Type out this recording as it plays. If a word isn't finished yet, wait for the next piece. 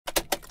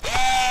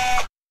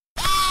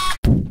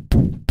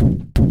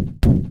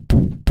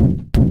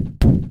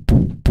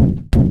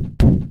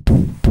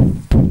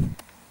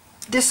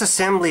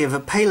Disassembly of a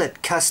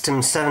Pilot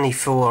Custom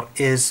 74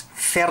 is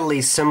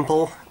fairly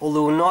simple,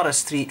 although not as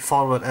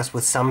straightforward as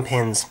with some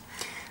pens.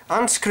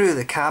 Unscrew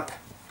the cap,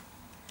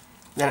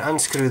 then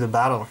unscrew the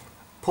barrel.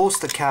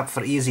 Post the cap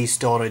for easy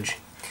storage.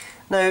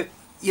 Now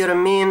you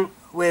remain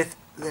with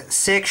the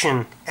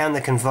section and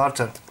the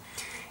converter.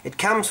 It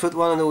comes with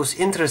one of those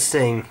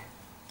interesting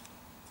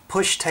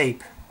push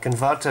type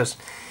converters.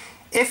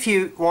 If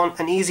you want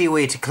an easy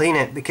way to clean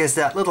it, because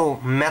that little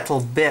metal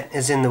bit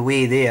is in the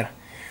way there,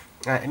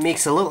 it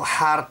makes it a little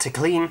hard to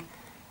clean,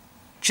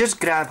 just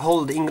grab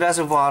hold of the ink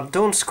reservoir,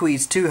 don't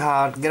squeeze too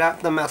hard,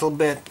 grab the metal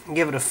bit,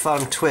 give it a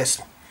firm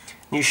twist.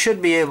 You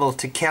should be able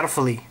to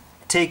carefully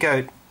take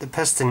out the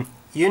piston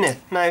unit.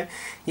 Now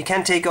you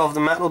can take off the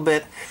metal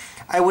bit.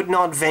 I would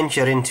not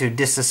venture into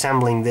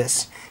disassembling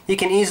this. You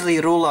can easily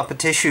roll up a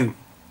tissue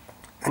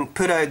and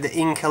put out the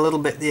ink a little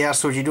bit there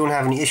so you don't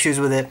have any issues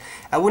with it.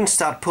 I wouldn't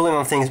start pulling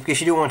on things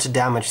because you don't want to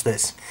damage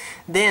this.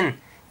 Then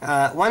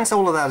once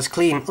all of that is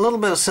clean, a little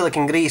bit of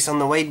silicone grease on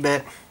the white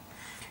bit,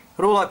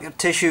 roll up your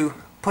tissue,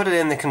 put it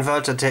in the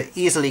converter to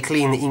easily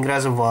clean the ink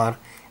reservoir,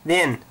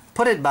 then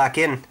put it back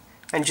in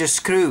and just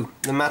screw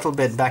the metal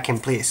bit back in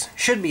place.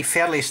 Should be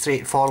fairly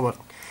straightforward.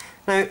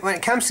 Now when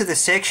it comes to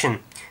this section,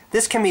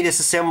 this can be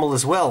disassembled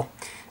as well,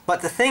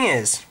 but the thing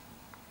is,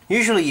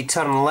 usually you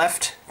turn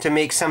left to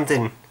make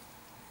something,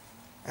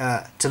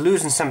 to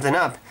loosen something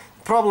up.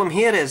 The problem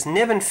here is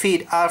nib and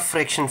feed are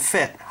friction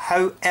fit.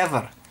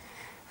 However,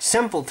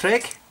 simple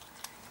trick,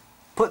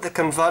 put the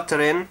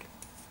converter in,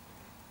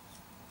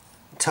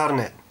 turn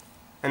it,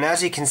 and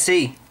as you can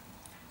see,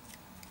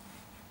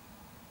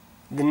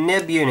 the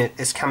nib unit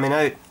is coming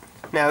out.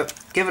 Now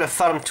give it a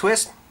firm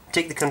twist,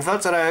 take the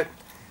converter out,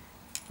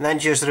 and then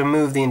just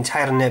remove the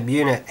entire nib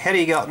unit. Here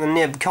you got the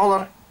nib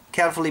collar,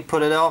 carefully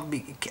put it off,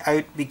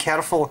 be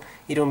careful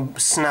you don't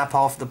snap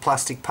off the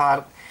plastic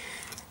part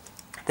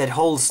that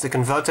holds the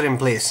converter in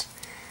place.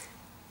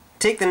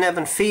 Take the nib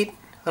and feet,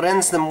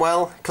 rinse them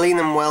well, clean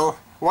them well.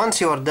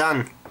 Once you are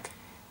done,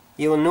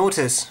 you will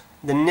notice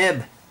the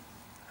nib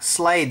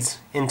slides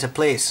into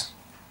place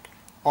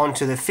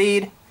onto the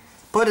feed.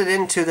 Put it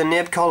into the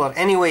nib collar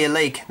any way you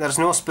like. There's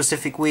no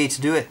specific way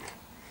to do it.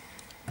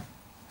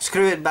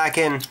 Screw it back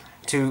in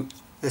to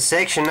the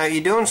section. Now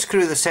you don't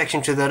screw the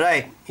section to the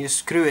right, you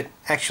screw it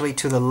actually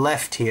to the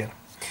left here.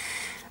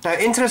 Now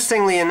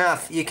interestingly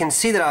enough, you can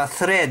see there are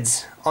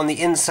threads on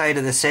the inside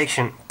of the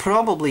section,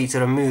 probably to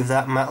remove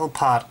that metal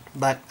part,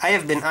 but I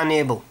have been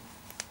unable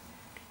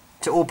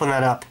to open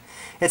that up.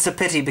 It's a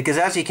pity because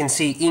as you can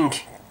see,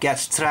 ink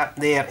gets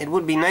trapped there. It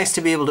would be nice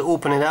to be able to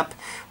open it up,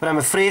 but I'm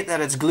afraid that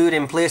it's glued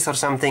in place or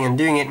something, and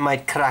doing it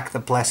might crack the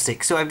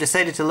plastic. So I've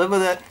decided to live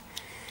with it.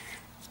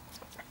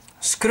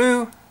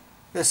 Screw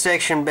the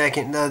section back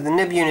in, the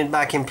nib unit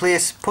back in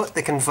place, put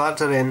the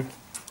converter in,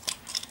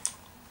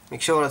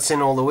 make sure it's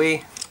in all the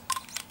way,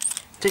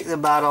 take the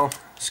barrel,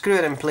 screw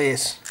it in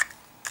place,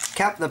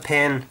 cap the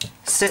pen,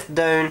 sit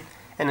down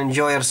and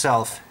enjoy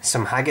yourself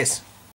some haggis.